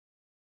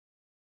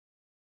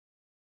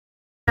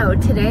So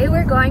today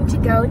we're going to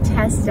go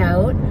test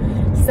out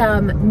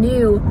some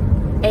new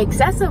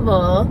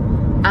accessible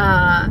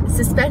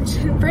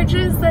suspension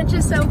bridges that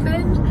just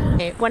opened.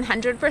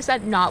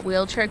 100% not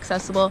wheelchair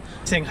accessible.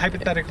 Saying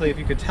hypothetically, if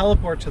you could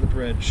teleport to the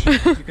bridge, you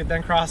could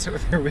then cross it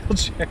with your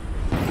wheelchair.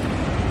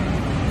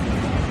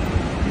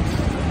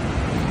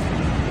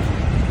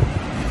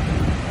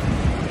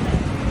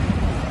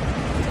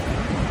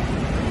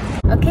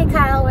 Okay,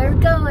 Kyle, where are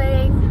we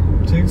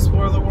going? To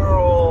explore the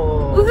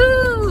world.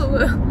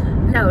 Woohoo!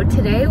 No,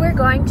 today we're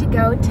going to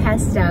go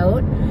test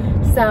out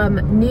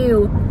some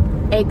new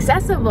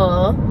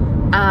accessible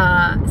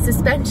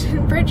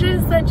suspension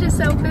bridges that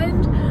just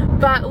opened.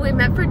 But we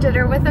met for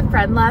dinner with a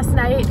friend last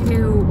night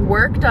who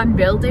worked on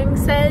building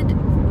said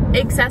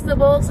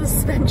accessible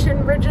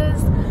suspension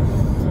bridges.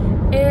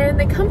 And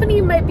the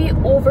company might be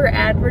over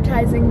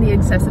advertising the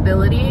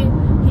accessibility.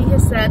 He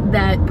has said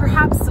that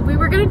perhaps we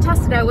were going to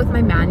test it out with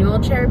my manual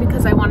chair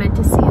because I wanted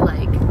to see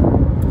like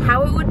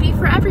how it would be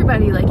for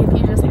everybody. Like if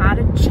you just had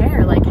a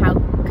chair, like how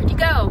could you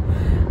go?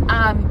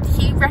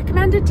 He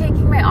recommended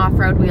taking my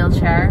off-road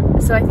wheelchair.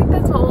 So I think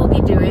that's what we'll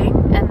be doing,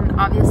 and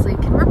obviously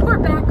can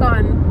report back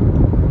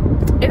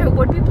on if it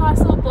would be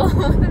possible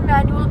with a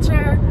manual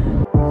chair.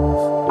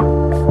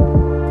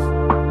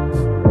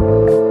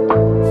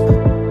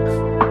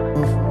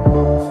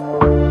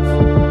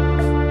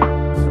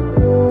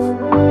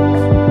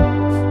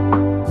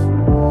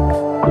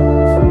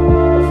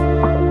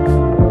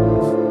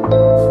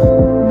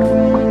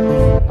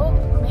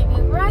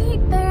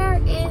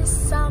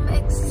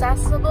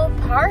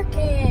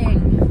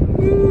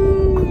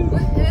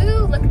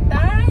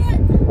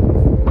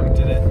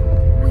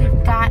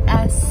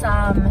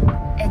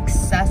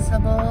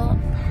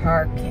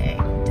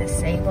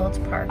 Disabled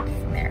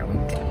parking. There we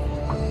go.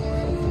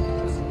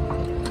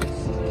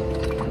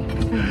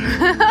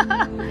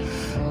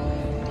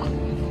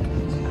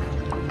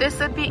 This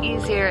would be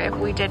easier if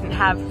we didn't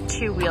have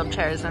two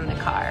wheelchairs in the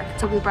car.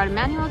 So we brought a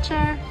manual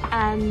chair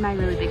and my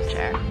really big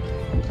chair.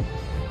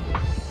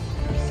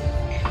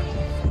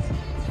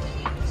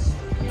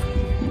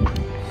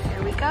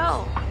 Here we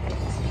go.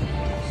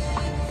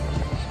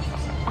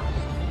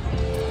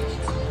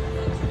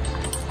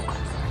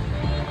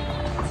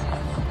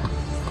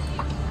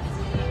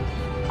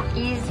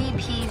 Easy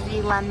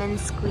peasy lemon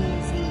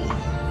squeezy.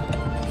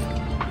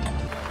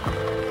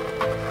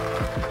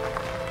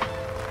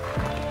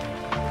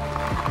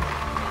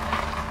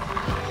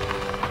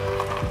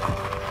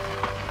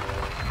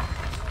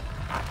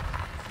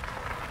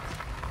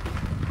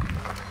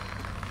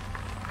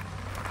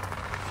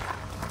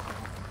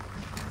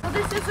 So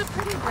this is a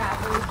pretty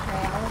gravelly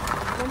trail.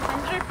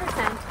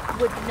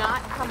 100% would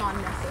not come on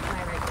this with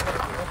my regular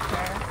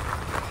wheelchair.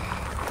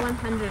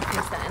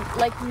 100%.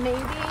 Like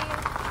maybe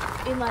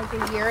in like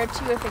a year or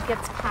two if it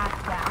gets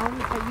packed down,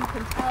 but you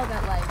can tell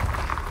that like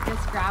this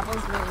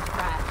gravel's really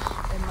fresh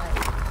and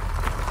like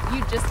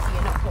you'd just be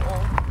in a hole.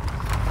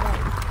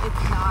 Like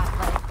it's not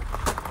like,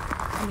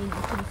 I mean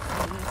you can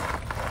see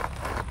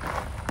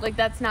like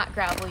that's not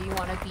gravel you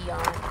want to be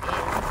on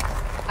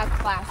in a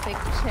classic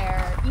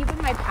chair. Even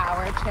my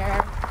power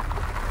chair,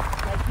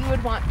 like you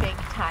would want big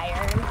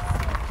tires.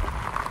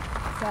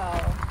 So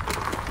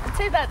I'd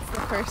say that's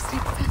the first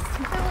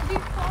accessibility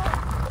fault.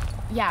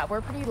 Yeah,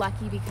 we're pretty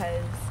lucky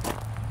because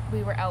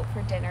we were out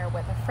for dinner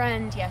with a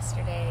friend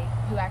yesterday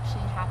who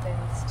actually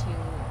happens to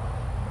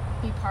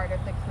be part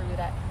of the crew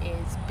that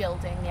is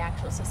building the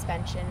actual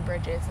suspension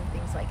bridges and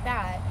things like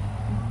that.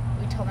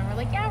 We told him, we're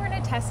like, yeah, we're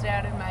gonna test it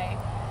out in my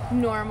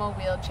normal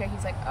wheelchair.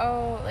 He's like,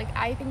 oh, like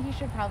I think you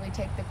should probably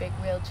take the big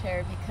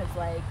wheelchair because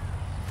like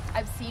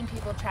I've seen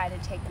people try to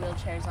take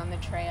wheelchairs on the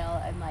trail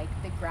and like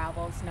the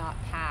gravel's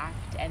not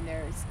packed and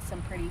there's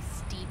some pretty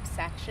steep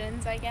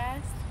sections, I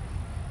guess.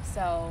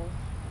 So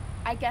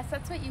I guess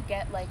that's what you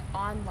get like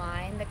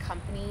online. The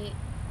company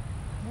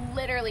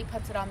literally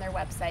puts it on their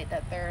website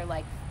that they're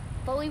like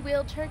fully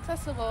wheelchair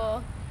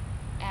accessible,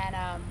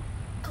 and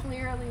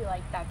clearly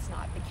like that's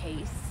not the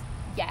case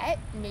yet.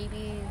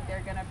 Maybe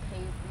they're gonna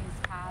pave these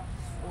paths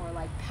or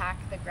like pack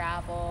the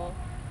gravel.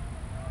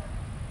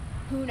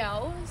 Who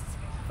knows?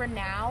 For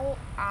now,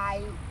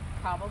 I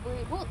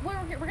probably, well,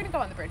 we're gonna go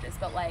on the bridges,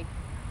 but like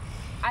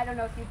I don't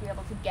know if you'd be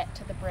able to get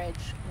to the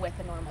bridge with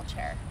a normal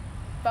chair,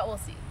 but we'll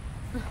see.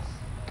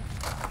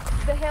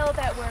 The hill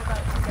that we're about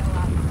to go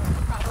up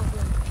will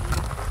probably be,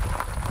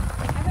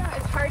 I don't know,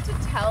 it's hard to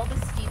tell the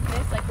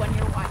steepness, like when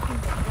you're watching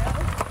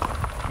videos.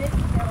 This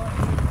hill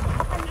is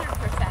 100%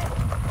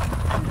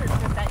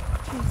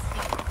 too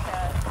steep to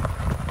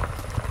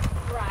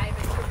drive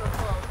a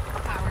typical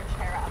power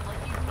chair up.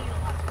 Like you need a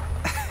lot of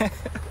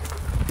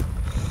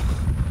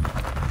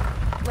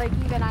like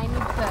even I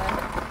need to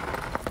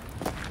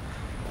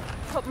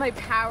put my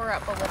power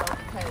up a little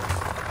because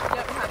I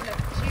don't have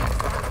enough juice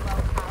on the low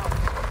power.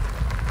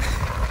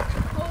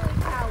 Holy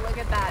cow, look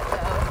at that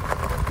though.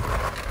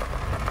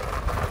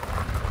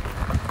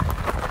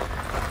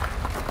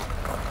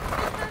 I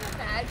can't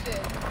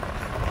imagine.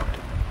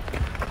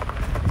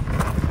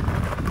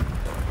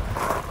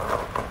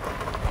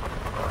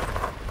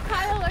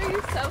 Kyle, are you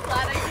so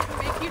glad I didn't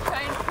make you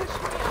try and push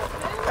me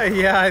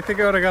Yeah, I think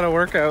I would have got a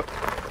workout.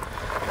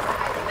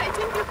 I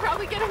think you're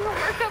probably getting a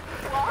workout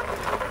with walking.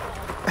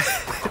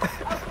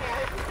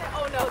 Okay,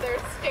 oh no,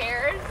 there's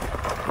stairs.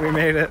 We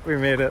made it. We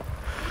made it.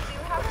 We do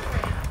have a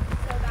ramp,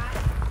 so that's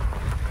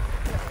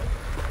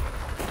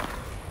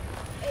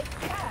good.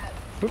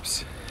 Except,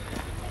 Oops.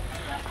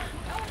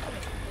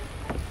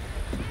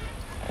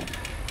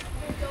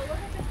 go look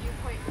at the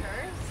viewpoint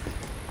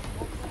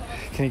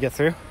first. Can you get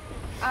through?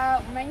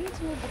 We might need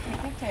to move the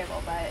picnic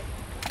table, but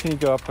Can you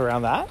go up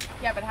around that?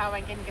 yeah, but how am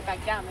I going to get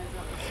back down? There's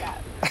no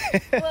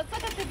step. Well, let's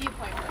look at the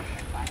viewpoint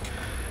first. Fine.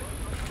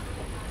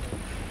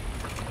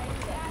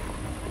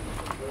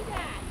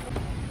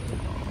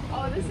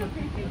 Oh, this is a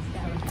pretty big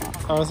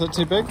step. Oh, is it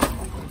too big?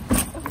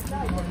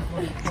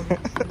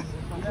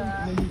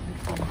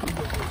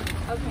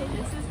 Okay,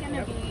 this is going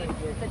to be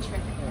the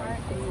tricky part.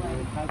 Is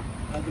like,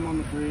 Have them on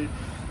the bridge,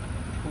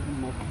 put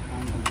them up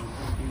on the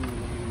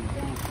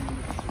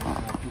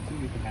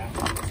continue to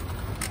happen.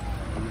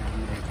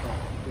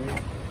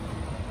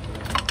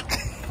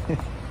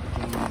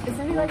 it's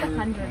going to be like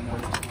 100.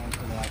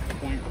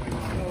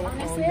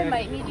 Honestly, I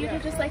might need you to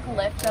just like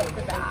lift up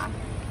the back.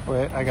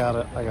 Wait, I got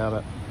it. I got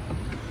it.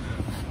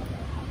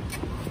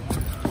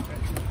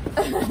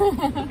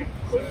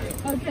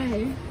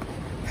 Okay.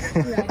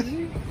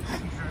 Ready?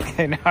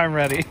 Okay, now I'm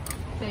ready.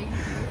 Thank you.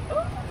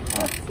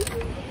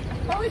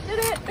 Oh, we did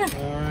it!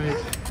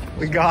 Alright.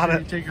 We got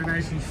it. Take her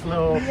nice and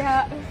slow.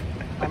 Yeah.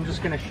 I'm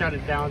just going to shut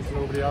it down so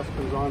nobody else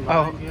comes on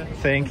Oh, behind you.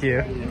 thank you.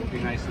 It'll be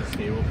nice and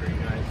stable for you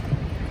guys.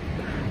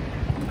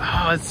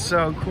 Oh, it's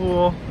so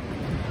cool.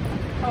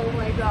 Oh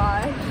my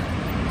gosh.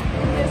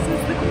 This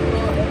is the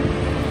coolest.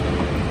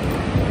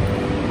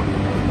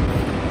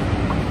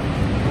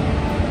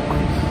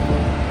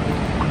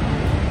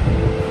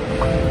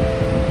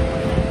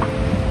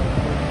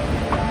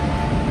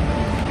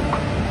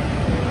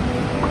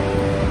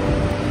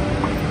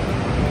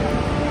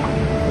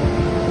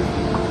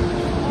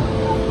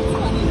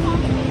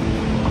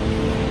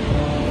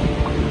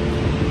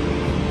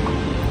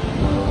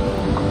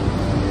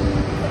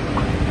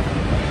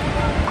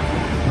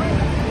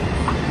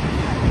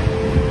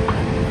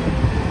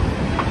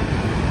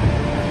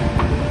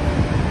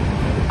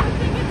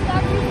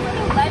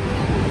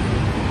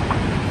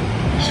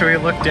 Should we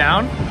look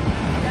down?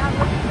 Yeah,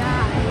 look at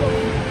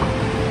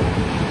that.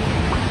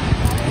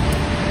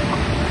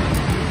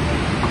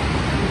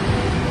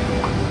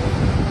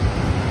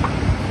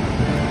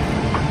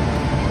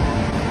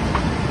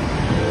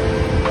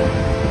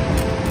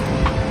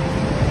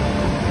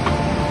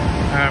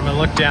 All right, I'm gonna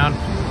look down.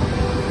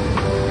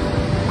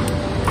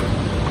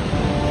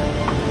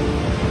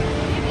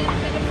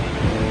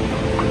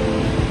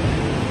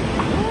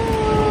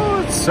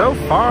 Oh, it's so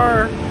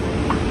far.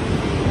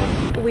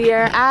 We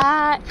are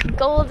at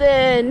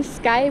Golden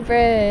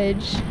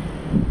Skybridge.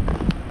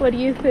 What do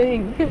you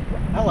think?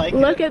 I like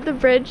Look it. at the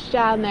bridge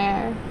down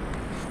there.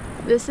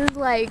 This is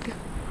like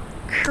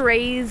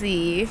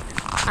crazy.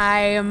 I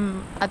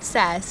am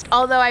obsessed.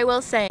 Although I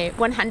will say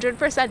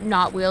 100%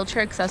 not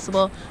wheelchair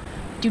accessible.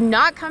 Do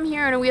not come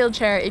here in a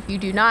wheelchair if you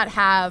do not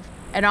have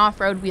an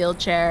off-road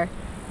wheelchair.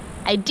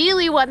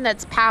 Ideally one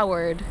that's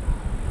powered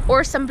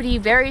or somebody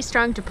very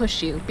strong to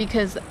push you,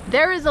 because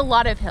there is a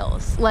lot of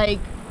hills. Like,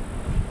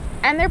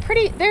 and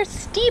they're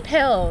steep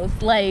hills.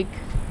 Like,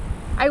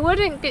 I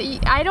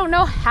don't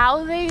know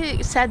how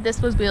they said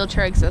this was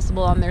wheelchair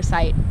accessible on their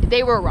site.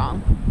 They were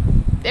wrong.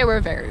 They were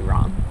very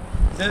wrong.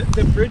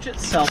 The bridge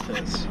itself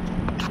is.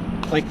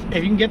 Like, if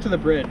you can get to the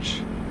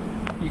bridge,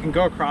 you can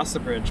go across the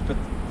bridge, but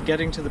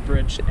getting to the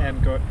bridge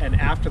and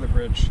after the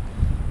bridge,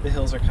 the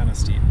hills are kind of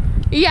steep.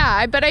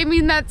 Yeah, but I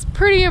mean, that's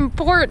pretty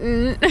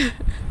important.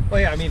 Well,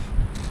 yeah, I mean,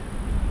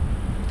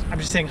 I'm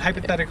just saying,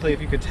 hypothetically,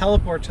 if you could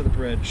teleport to the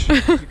bridge,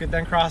 you could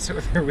then cross it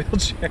with your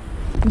wheelchair.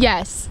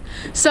 Yes.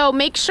 So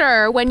make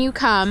sure when you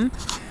come,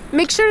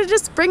 make sure to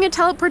just bring a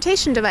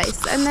teleportation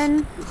device, and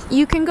then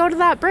you can go to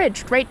that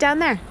bridge right down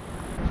there.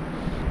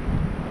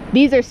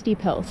 These are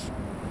steep hills.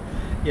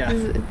 Yeah,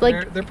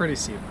 Like, they're pretty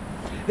steep.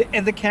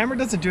 And the camera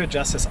doesn't do it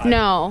justice either.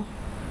 no.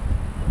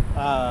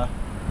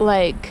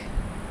 Like,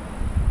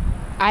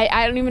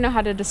 I don't even know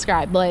how to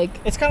describe. Like,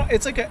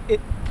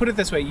 put it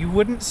this way, you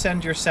wouldn't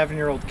send your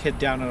 7-year-old kid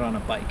down it on a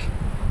bike.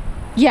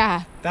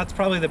 yeah, That's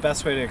probably the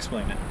best way to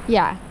explain it.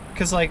 yeah.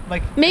 Because like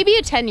Maybe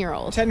a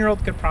 10-year-old.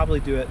 10-year-old could probably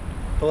do it,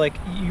 but like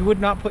you would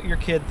not put your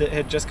kid that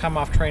had just come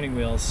off training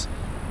wheels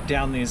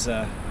down these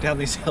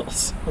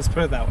hills. Let's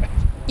put it that way.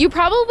 You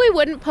probably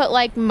wouldn't put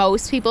like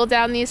most people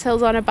down these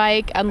hills on a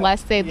bike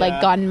unless they'd like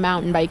Yeah. gone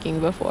mountain biking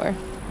before.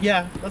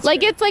 Yeah, that's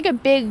Like, fair. it's like a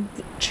big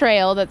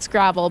trail that's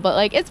gravel, but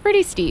like it's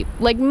pretty steep.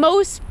 Like,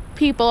 most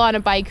people on a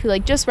bike who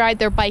like just ride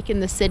their bike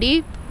in the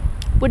city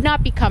would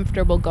not be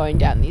comfortable going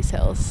down these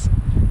hills,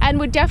 and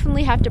would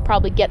definitely have to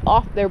probably get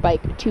off their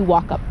bike to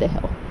walk up the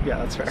hill. Yeah,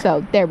 that's fair.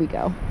 So there we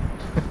go.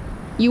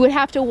 You would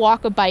have to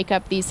walk a bike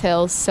up these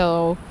hills,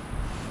 so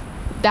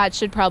that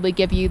should probably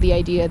give you the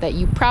idea that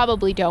you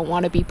probably don't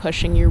want to be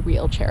pushing your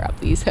wheelchair up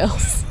these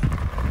hills.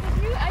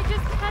 I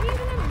just can't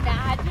even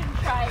imagine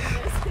trying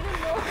this in a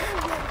normal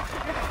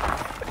wheelchair.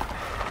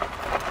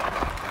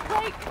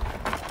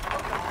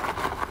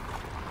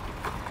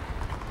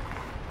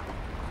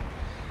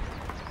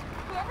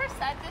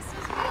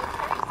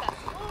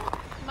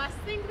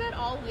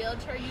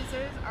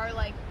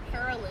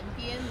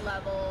 Olympian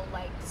level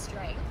like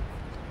strength.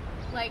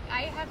 Like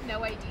I have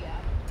no idea.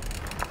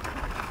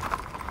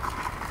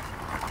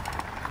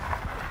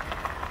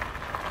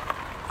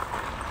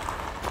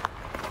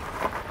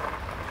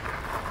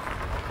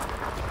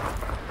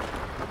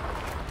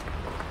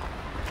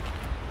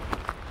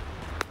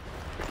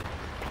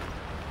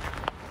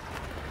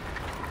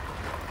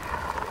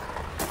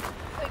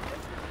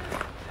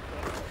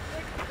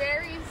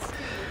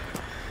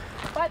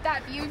 But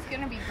that view is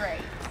gonna be great,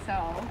 so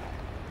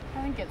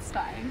I think it's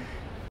fine.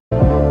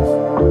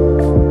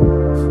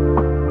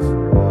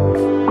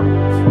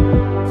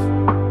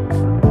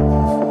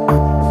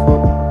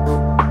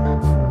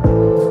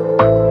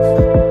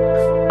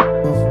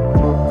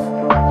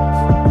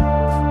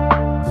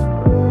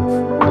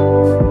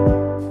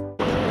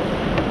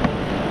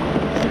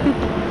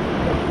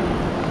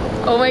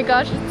 Oh my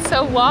gosh, it's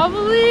so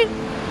wobbly.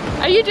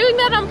 Are you doing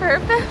that on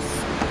purpose?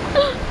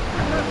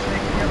 I'm not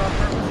shaking it on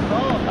purpose at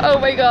all. Oh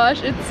my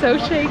gosh, it's so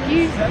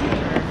shaky.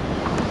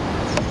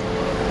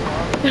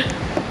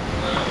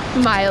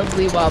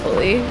 Mildly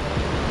wobbly.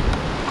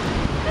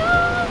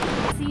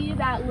 See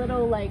that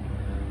little like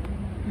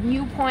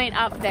viewpoint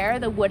up there,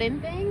 the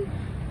wooden thing?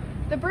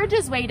 The bridge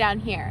is way down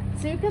here.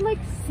 So you can like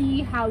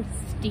see how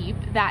steep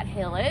that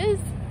hill is.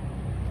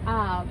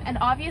 And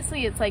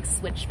obviously it's like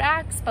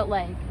switchbacks, but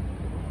like,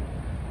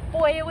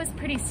 boy, it was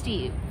pretty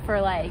steep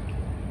for like,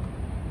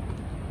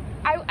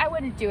 I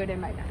wouldn't do it in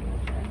my dining.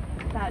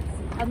 That's,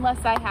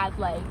 unless I had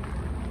like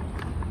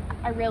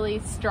a really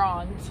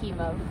strong team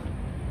of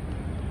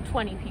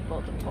 20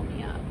 people to pull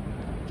me up.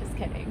 Just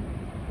kidding.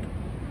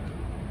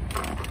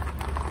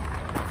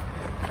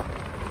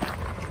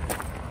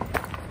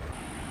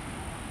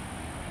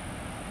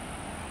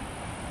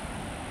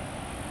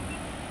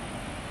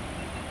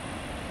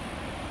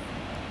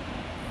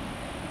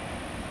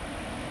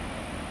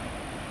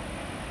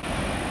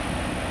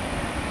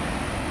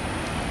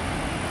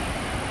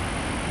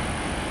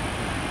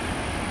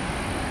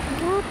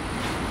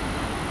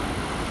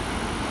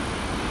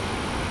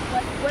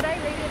 Would I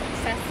rate it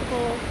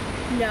accessible?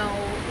 No.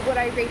 Would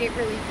I rate it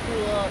really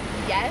cool?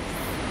 Yes.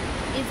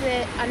 Is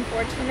it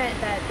unfortunate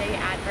that they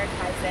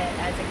advertise it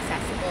as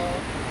accessible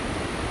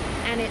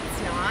and it's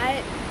not?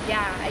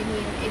 Yeah, I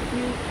mean, if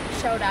you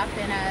showed up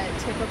in a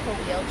typical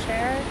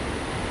wheelchair,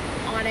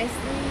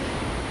 honestly,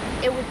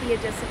 it would be a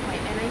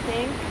disappointment, I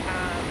think.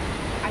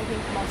 I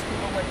think most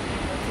people wouldn't be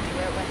able to do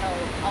it without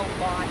a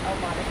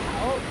lot of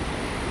help.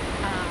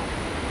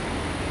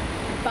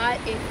 But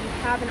if you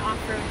have an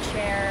off-road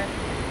chair,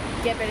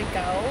 give it a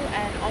go.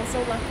 And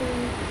also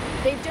luckily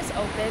they've just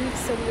opened,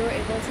 so we were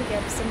able to give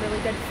some really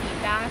good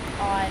feedback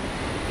on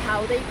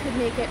how they could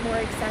make it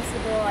more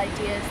accessible.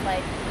 Ideas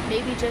like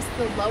maybe just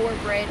the lower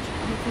bridge,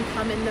 you can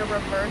come in the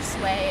reverse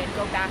way and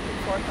go back and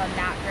forth on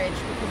that bridge,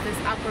 because this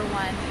upper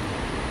one,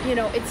 you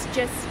know, it's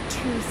just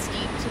too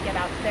steep to get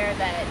up there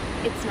that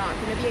it's not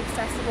going to be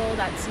accessible.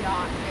 That's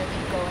not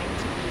really going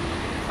to be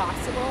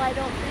possible, I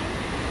don't think.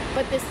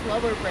 But this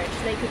lower bridge,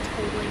 they could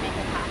totally make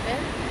it happen.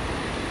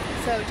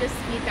 So just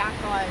feedback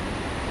on,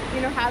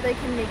 you know, how they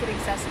can make it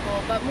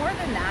accessible, but more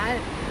than that,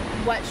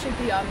 what should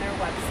be on their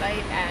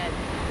website and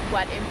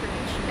what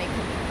information they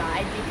can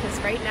provide, because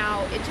right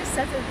now it just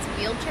says it's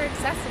wheelchair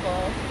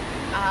accessible.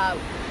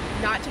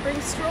 Not to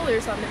bring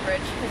strollers on the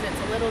bridge because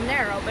it's a little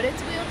narrow, but it's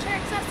wheelchair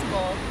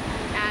accessible,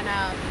 and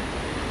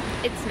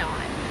it's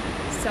not.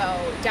 So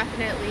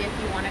definitely, if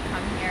you want to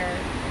come here,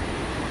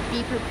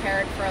 be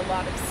prepared for a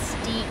lot of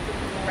steep,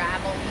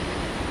 gravelly,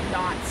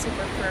 not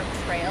super firm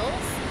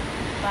trails.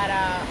 But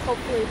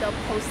hopefully they'll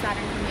post that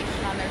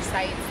information on their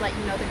sites, let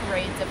you know the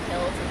grades of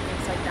hills and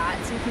things like that,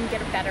 so you can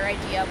get a better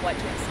idea of what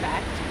to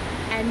expect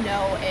and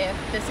know if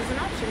this is an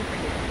option for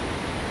you.